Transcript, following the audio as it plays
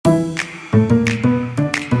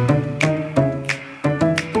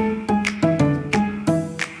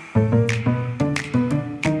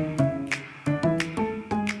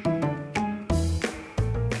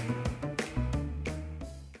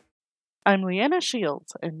I'm Leanna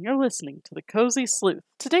Shields, and you're listening to The Cozy Sleuth.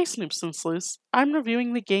 Today, Snoops and Sleuths, I'm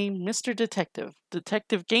reviewing the game Mr. Detective,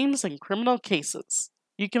 Detective Games and Criminal Cases.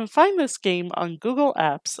 You can find this game on Google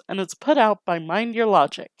Apps, and it's put out by Mind Your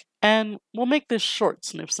Logic. And we'll make this short,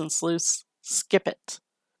 Snoops and Sleuths. Skip it.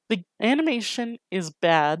 The animation is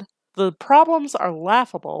bad, the problems are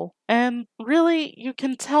laughable, and really, you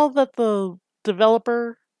can tell that the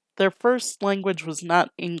developer, their first language was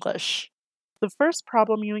not English. The first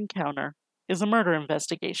problem you encounter is a murder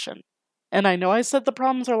investigation. And I know I said the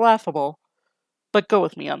problems are laughable, but go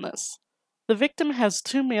with me on this. The victim has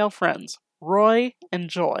two male friends, Roy and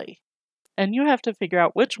Joy, and you have to figure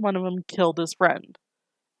out which one of them killed his friend.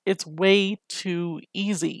 It's way too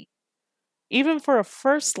easy, even for a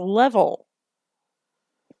first level.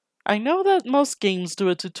 I know that most games do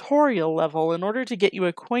a tutorial level in order to get you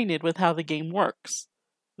acquainted with how the game works.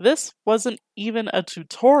 This wasn't even a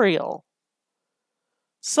tutorial.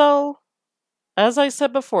 So, as I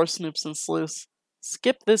said before, Snoops and Sleuths,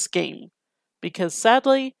 skip this game, because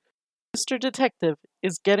sadly, Mr. Detective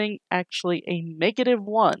is getting actually a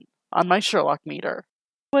 -1 on my Sherlock meter.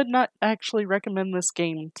 I would not actually recommend this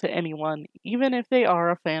game to anyone, even if they are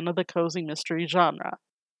a fan of the cozy mystery genre.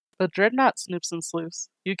 But dread not, Snoops and Sleuths,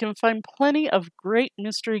 you can find plenty of great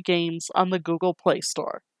mystery games on the Google Play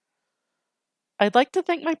Store. I'd like to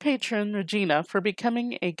thank my patron, Regina, for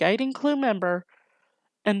becoming a Guiding Clue member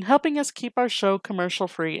and helping us keep our show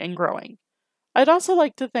commercial-free and growing. I'd also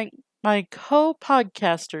like to thank my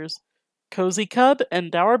co-podcasters, Cozy Cub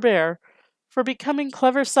and Dour Bear, for becoming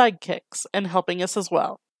clever sidekicks and helping us as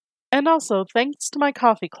well. And also, thanks to my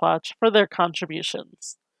coffee clutch for their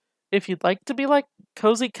contributions. If you'd like to be like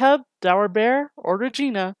Cozy Cub, Dour Bear, or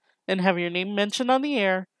Regina and have your name mentioned on the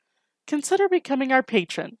air, consider becoming our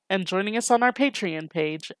patron and joining us on our Patreon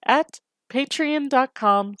page at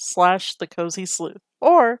patreon.com/thecozysleuth.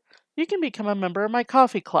 Or you can become a member of my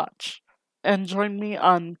coffee clutch and join me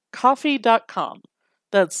on ko-fi.com.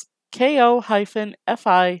 That's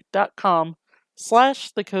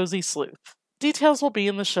ko-fi.com/thecozysleuth. Details will be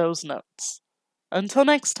in the show's notes. Until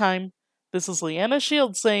next time, this is Leanna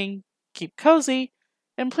Shields saying, keep cozy,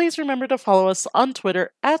 and please remember to follow us on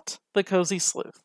Twitter at The Cozy Sleuth.